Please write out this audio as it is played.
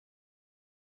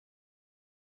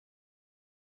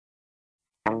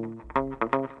Shake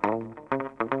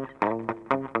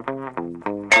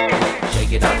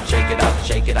it up, shake it up,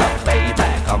 shake it up, baby.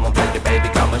 Come on, pretty baby,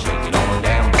 come on, shake it on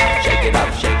down. Shake it up,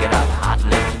 hot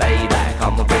lips, baby.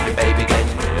 Come on, pretty baby, get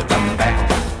come down.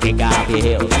 Kick off your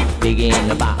heels, dig in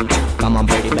the box. Come on,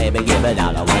 pretty baby, give it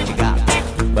all of what you got.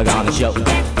 We're gonna show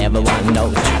everyone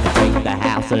knows how to break the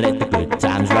house and let the good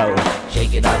times roll.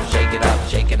 Shake it up, shake it up,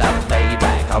 shake it up, baby.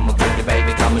 Come on, pretty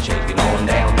baby, come and shake it on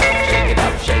down.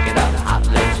 Shake it up, hot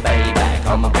lips, baby.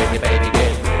 Come on, pretty baby,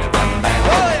 get come down.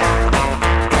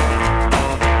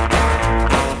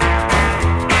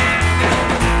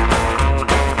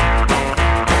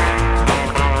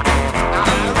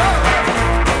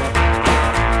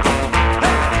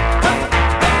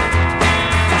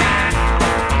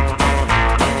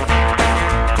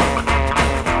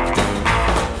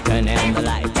 Turn down the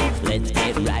light, let's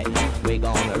get right. We're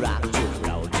gonna rock to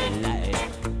broad daylight.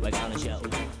 We're gonna show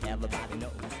everybody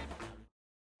knows.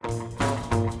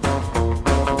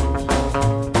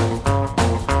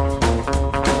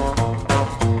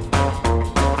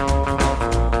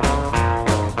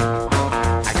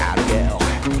 I got a girl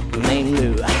named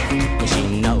Lou, and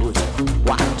she knows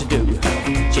what to do.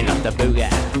 She loves the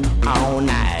boogie all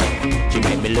night. She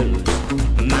made me lose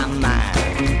my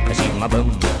mind. She's my boom,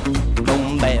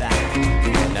 boom baby,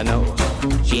 and I know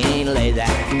she ain't lazy.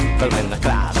 But in the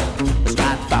club, it's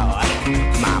right for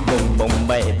my boom, boom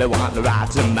baby, want to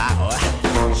ride some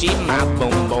more. She's my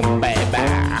boom, boom baby,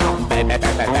 baby, baby,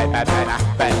 baby, baby.